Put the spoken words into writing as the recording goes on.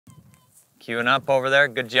Queuing up over there,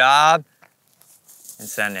 good job. And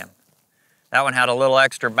send him. That one had a little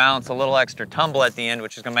extra bounce, a little extra tumble at the end,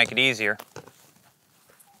 which is gonna make it easier.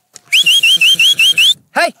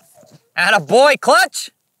 Hey, attaboy, clutch.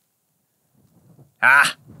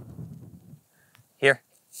 Ah, here,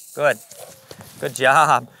 good. Good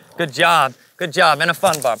job, good job, good job. And a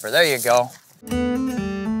fun bumper, there you go.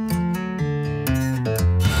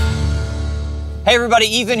 Hey everybody,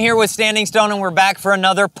 Ethan here with Standing Stone, and we're back for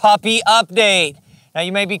another puppy update. Now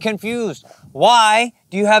you may be confused. Why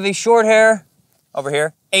do you have a short hair, over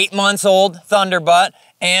here, 8 months old Thunderbutt,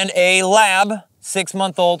 and a lab,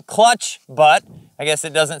 6-month-old Clutch Butt? I guess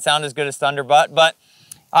it doesn't sound as good as Thunderbutt, but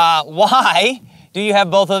why do you have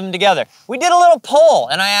both of them together? We did a little poll,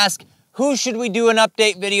 and I asked, who should we do an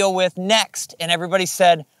update video with next? And everybody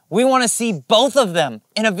said, we want to see both of them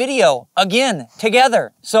in a video, again,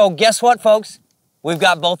 together. So guess what, folks? We've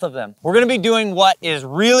got both of them. We're gonna be doing what is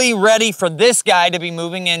really ready for this guy to be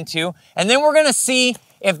moving into, and then we're gonna see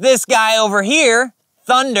if this guy over here,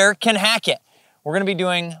 Thunder, can hack it. We're gonna be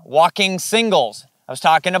doing walking singles. I was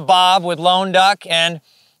talking to Bob with Lone Duck, and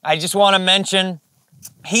I just wanna mention,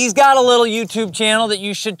 he's got a little YouTube channel that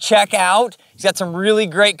you should check out. He's got some really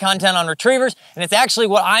great content on retrievers, and it's actually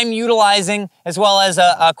what I'm utilizing, as well as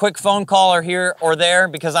a quick phone call or here or there,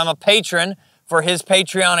 because I'm a patron for his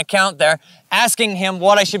Patreon account there, asking him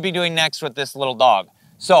what I should be doing next with this little dog.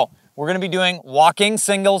 So we're gonna be doing walking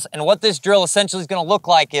singles, and what this drill essentially is gonna look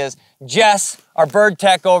like is Jess, our bird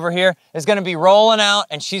tech over here, is gonna be rolling out,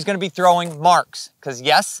 and she's gonna be throwing marks, because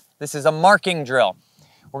yes, this is a marking drill.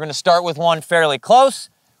 We're gonna start with one fairly close.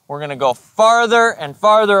 We're gonna go farther and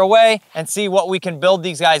farther away and see what we can build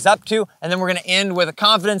these guys up to, and then we're gonna end with a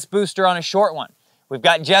confidence booster on a short one. We've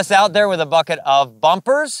got Jess out there with a bucket of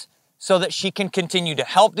bumpers, so that she can continue to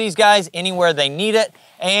help these guys anywhere they need it.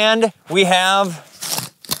 And we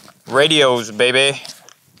have radios, baby.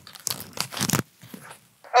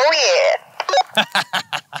 Oh yeah.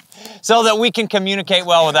 So that we can communicate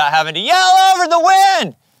well without having to yell over the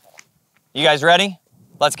wind. You guys ready?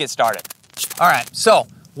 Let's get started. All right, so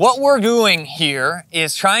what we're doing here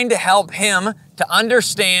is trying to help him to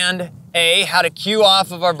understand how to cue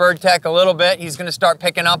off of our bird tech a little bit. He's gonna start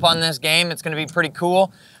picking up on this game. It's gonna be pretty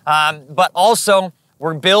cool. But also,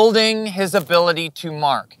 we're building his ability to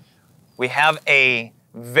mark. We have a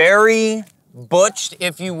very butched,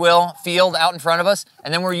 if you will, field out in front of us,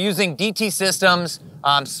 and then we're using DT Systems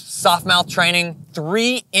soft mouth training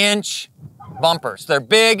 3-inch bumpers. They're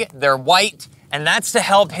big, they're white, and that's to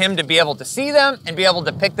help him to be able to see them and be able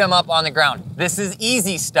to pick them up on the ground. This is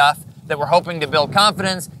easy stuff that we're hoping to build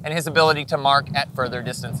confidence and his ability to mark at further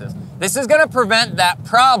distances. This is gonna prevent that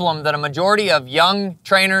problem that a majority of young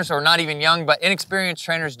trainers, or not even young, but inexperienced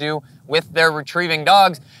trainers do with their retrieving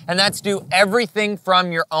dogs, and that's do everything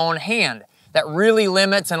from your own hand. That really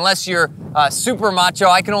limits, unless you're super macho,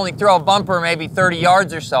 I can only throw a bumper maybe 30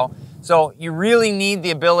 yards or so. So you really need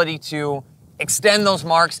the ability to extend those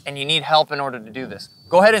marks, and you need help in order to do this.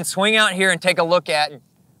 Go ahead and swing out here and take a look at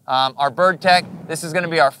our bird tech. This is gonna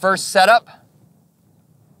be our first setup.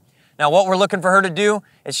 Now what we're looking for her to do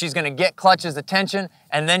is she's gonna get Clutch's attention,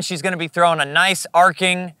 and then she's gonna be throwing a nice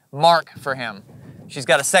arcing mark for him. She's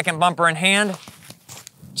got a second bumper in hand.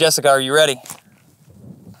 Jessica, are you ready?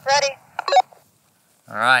 Ready.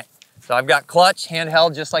 All right, so I've got Clutch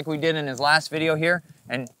handheld just like we did in his last video here,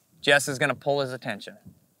 and Jess is gonna pull his attention.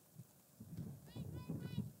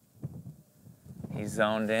 He's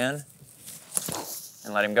zoned in.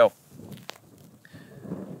 And let him go.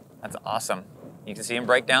 That's awesome. You can see him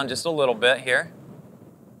break down just a little bit here.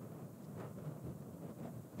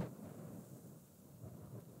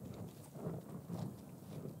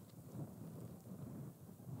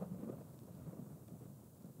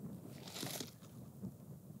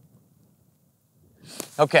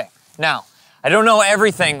 Okay, now, I don't know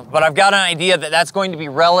everything, but I've got an idea that that's going to be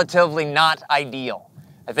relatively not ideal.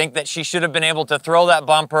 I think that she should have been able to throw that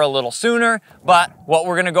bumper a little sooner, but what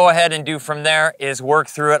we're gonna go ahead and do from there is work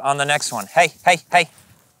through it on the next one. Hey, hey, hey.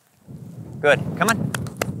 Good, come on.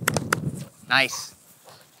 Nice.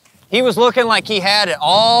 He was looking like he had it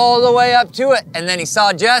all the way up to it, and then he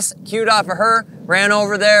saw Jess, cued off of her, ran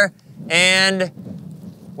over there, and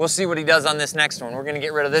we'll see what he does on this next one. We're gonna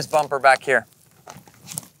get rid of this bumper back here.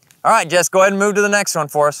 All right, Jess, go ahead and move to the next one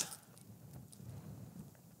for us.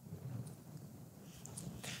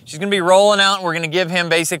 She's gonna be rolling out, and we're gonna give him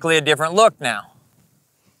basically a different look now.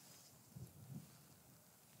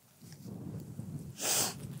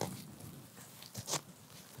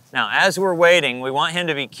 Now, as we're waiting, we want him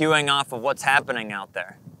to be cueing off of what's happening out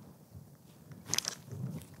there.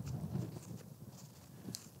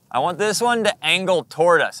 I want this one to angle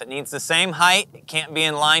toward us. It needs the same height. It can't be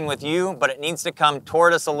in line with you, but it needs to come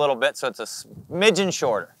toward us a little bit so it's a smidgen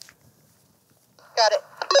shorter. Got it.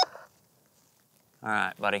 All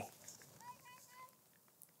right, buddy.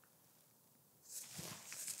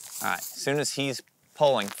 All right, as soon as he's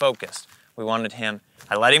pulling, focused, we wanted him,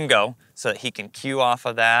 I let him go so that he can cue off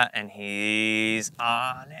of that, and he's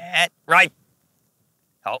on it. Right.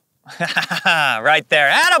 Oh, right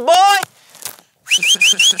there. Attaboy!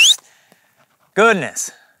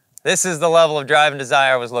 Goodness. This is the level of drive and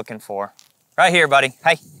desire I was looking for. Right here, buddy.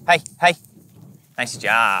 Hey, hey, hey. Nice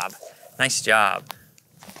job. Nice job.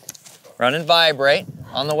 Run and vibrate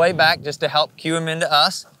on the way back just to help cue him into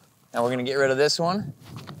us. Now we're gonna get rid of this one.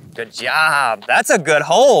 Good job. That's a good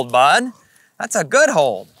hold, bud. That's a good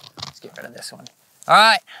hold. Let's get rid of this one. All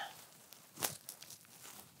right.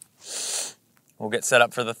 We'll get set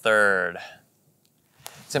up for the third.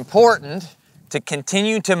 It's important to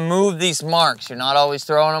continue to move these marks. You're not always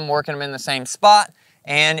throwing them, working them in the same spot,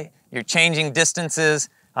 and you're changing distances.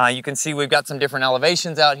 You can see we've got some different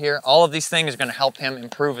elevations out here. All of these things are gonna help him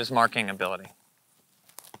improve his marking ability.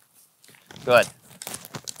 Good.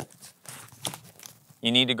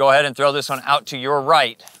 You need to go ahead and throw this one out to your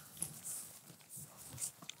right.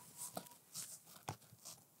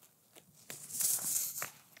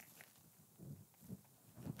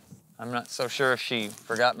 I'm not so sure if she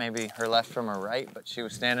forgot maybe her left from her right, but she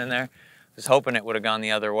was standing there. I was hoping it would have gone the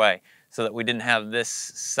other way so that we didn't have this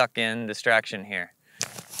suck-in distraction here.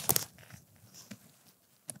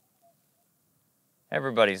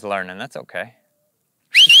 Everybody's learning, that's okay.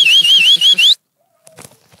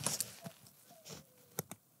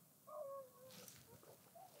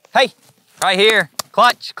 Hey, right here.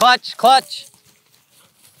 Clutch, clutch, clutch.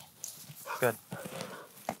 Good.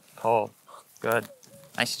 Hold. Good.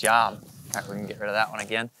 Nice job. All right, we're gonna get rid of that one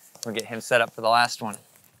again. We'll get him set up for the last one.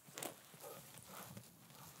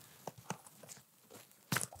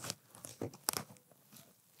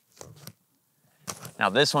 Now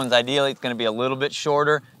this one's ideally, it's gonna be a little bit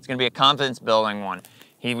shorter. It's gonna be a confidence building one.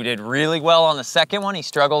 He did really well on the second one. He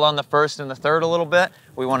struggled on the first and the third a little bit.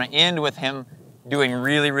 We wanna end with him doing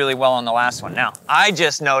really, really well on the last one. Now, I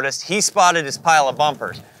just noticed he spotted his pile of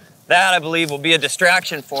bumpers. That, I believe, will be a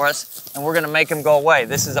distraction for us, and we're gonna make him go away.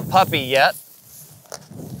 This is a puppy yet,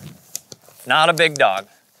 not a big dog.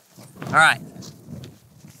 All right.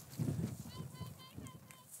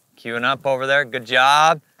 Queuing up over there, good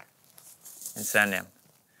job, and send him.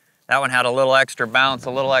 That one had a little extra bounce,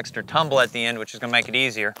 a little extra tumble at the end, which is gonna make it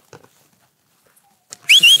easier.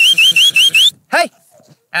 Hey,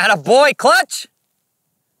 attaboy, clutch.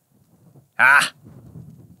 Ah,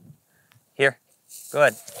 here,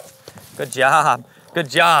 good. Good job, good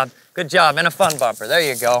job, good job, and a fun bumper, there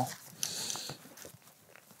you go.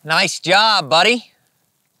 Nice job, buddy.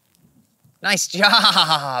 Nice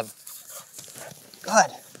job.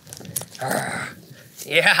 Good.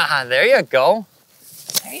 Yeah, there you go.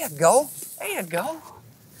 There you go, there you go.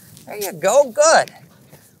 There you go, good.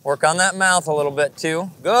 Work on that mouth a little bit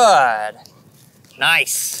too, good.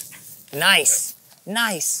 Nice, nice,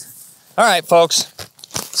 nice. All right, folks.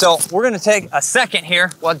 So we're gonna take a second here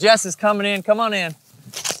while Jess is coming in. Come on in.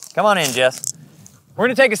 Come on in, Jess. We're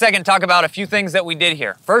gonna take a second and talk about a few things that we did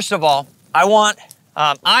here. First of all,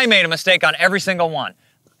 I made a mistake on every single one.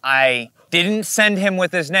 I didn't send him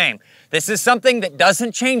with his name. This is something that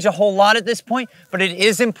doesn't change a whole lot at this point, but it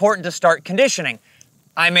is important to start conditioning.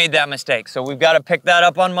 I made that mistake, so we've got to pick that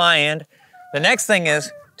up on my end. The next thing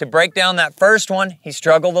is to break down that first one. He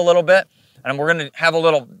struggled a little bit, and we're gonna have a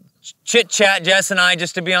little chit chat, Jess and I,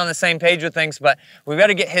 just to be on the same page with things, but we've got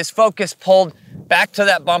to get his focus pulled back to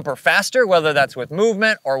that bumper faster, whether that's with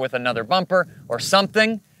movement or with another bumper or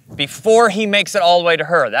something, before he makes it all the way to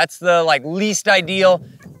her. That's the least ideal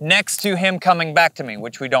next to him coming back to me,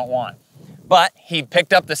 which we don't want. But he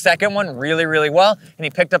picked up the second one really, really well, and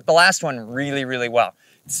he picked up the last one really, really well.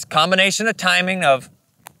 It's a combination of timing of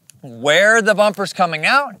where the bumper's coming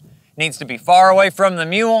out, needs to be far away from the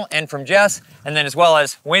mule and from Jess, and then as well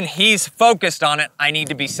as when he's focused on it, I need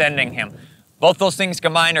to be sending him. Both those things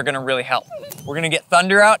combined are gonna really help. We're gonna get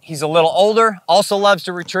Thunder out. He's a little older, also loves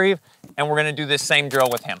to retrieve, and we're gonna do this same drill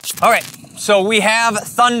with him. All right, so we have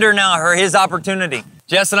Thunder now for his opportunity.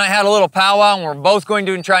 Jess and I had a little powwow, and we're both going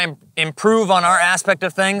to try and improve on our aspect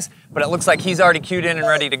of things, but it looks like he's already cued in and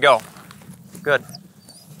ready to go. Good.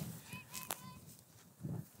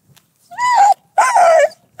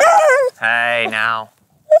 Hey, now.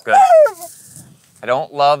 Good. I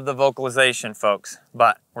don't love the vocalization, folks,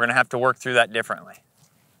 but we're gonna have to work through that differently.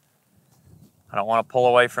 I don't wanna pull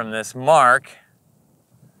away from this mark.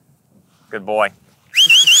 Good boy.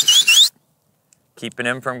 Keeping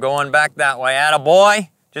him from going back that way. Attaboy.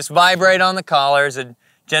 Just vibrate on the collar as a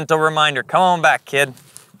gentle reminder. Come on back, kid.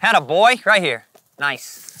 Attaboy, right here.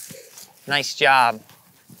 Nice. Nice job.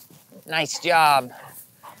 Nice job.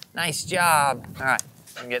 Nice job. All right,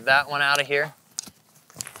 get that one out of here.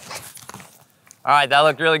 All right, that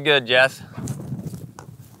looked really good, Jess.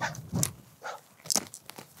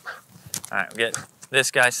 All right, we'll get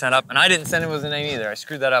this guy sent up. And I didn't send him with a name either. I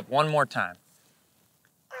screwed that up one more time.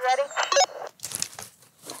 You ready?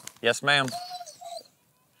 Yes, ma'am.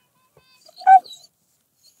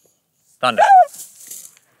 Thunder.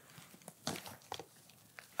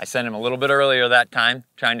 I sent him a little bit earlier that time,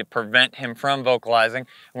 trying to prevent him from vocalizing.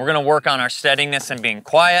 And we're gonna work on our steadiness and being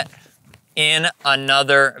quiet in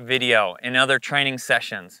another video, in other training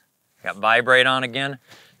sessions. Got vibrate on again.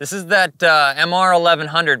 This is that MR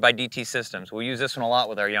 1100 by DT Systems. We'll use this one a lot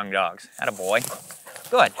with our young dogs. Attaboy.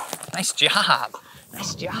 Good. Nice job.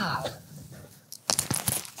 Nice job.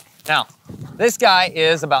 Now, this guy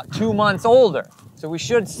is about 2 months older, so we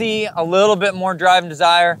should see a little bit more drive and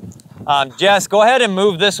desire. Jess, go ahead and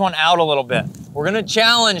move this one out a little bit. We're gonna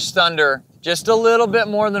challenge Thunder just a little bit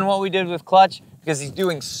more than what we did with Clutch because he's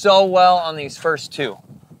doing so well on these first two.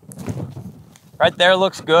 Right there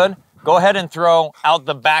looks good. Go ahead and throw out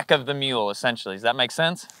the back of the mule, essentially. Does that make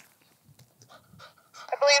sense?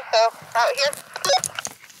 I believe so. Out here?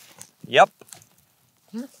 Yep.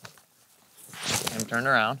 Him turned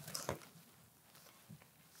around.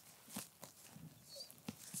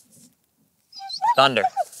 Thunder.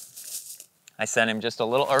 I sent him just a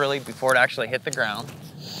little early before it actually hit the ground.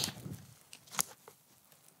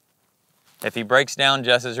 If he breaks down,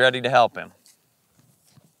 Jess is ready to help him.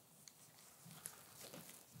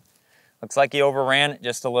 Looks like he overran it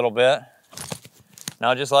just a little bit.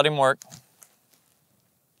 Now just let him work.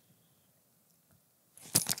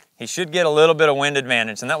 He should get a little bit of wind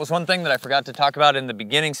advantage, and that was one thing that I forgot to talk about in the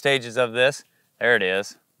beginning stages of this. There it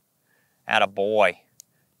is. Attaboy.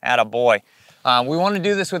 Attaboy. We want to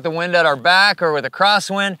do this with the wind at our back or with a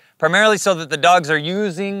crosswind, primarily so that the dogs are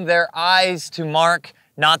using their eyes to mark,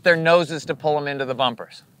 not their noses to pull them into the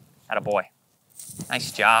bumpers. Attaboy.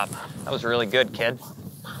 Nice job. That was really good, kid.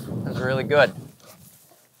 That was really good.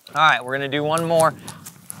 All right, we're gonna do one more.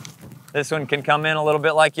 This one can come in a little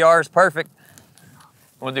bit like yours, perfect.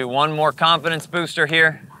 We'll do one more confidence booster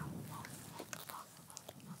here.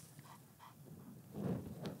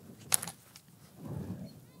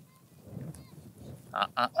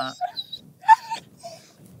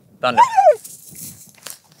 Thunder.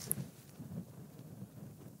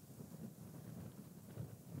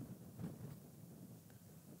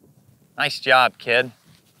 Nice job, kid.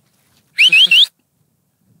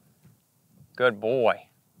 Good boy.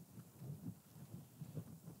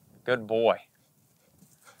 Good boy.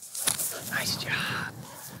 Nice job.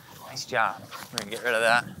 Nice job. We're gonna get rid of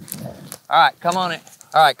that. All right, come on in.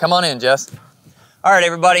 All right, come on in, Jess. All right,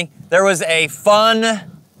 everybody. There was a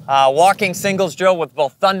fun walking singles drill with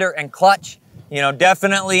both Thunder and Clutch. You know,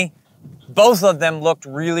 definitely both of them looked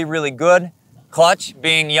really, really good. Clutch,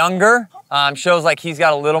 being younger, shows like he's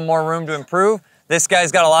got a little more room to improve. This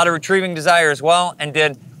guy's got a lot of retrieving desire as well and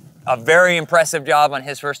did a very impressive job on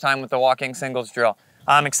his first time with the walking singles drill.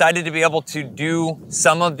 I'm excited to be able to do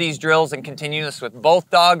some of these drills and continue this with both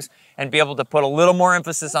dogs and be able to put a little more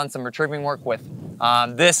emphasis on some retrieving work with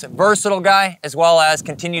this versatile guy, as well as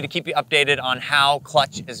continue to keep you updated on how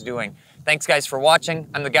Clutch is doing. Thanks guys for watching.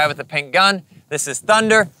 I'm the guy with the pink gun. This is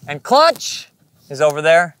Thunder, and Clutch is over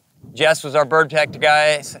there. Jess was our bird tech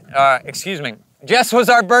guy. Jess was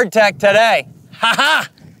our bird tech today. Ha ha!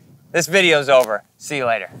 This video's over. See you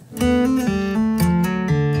later.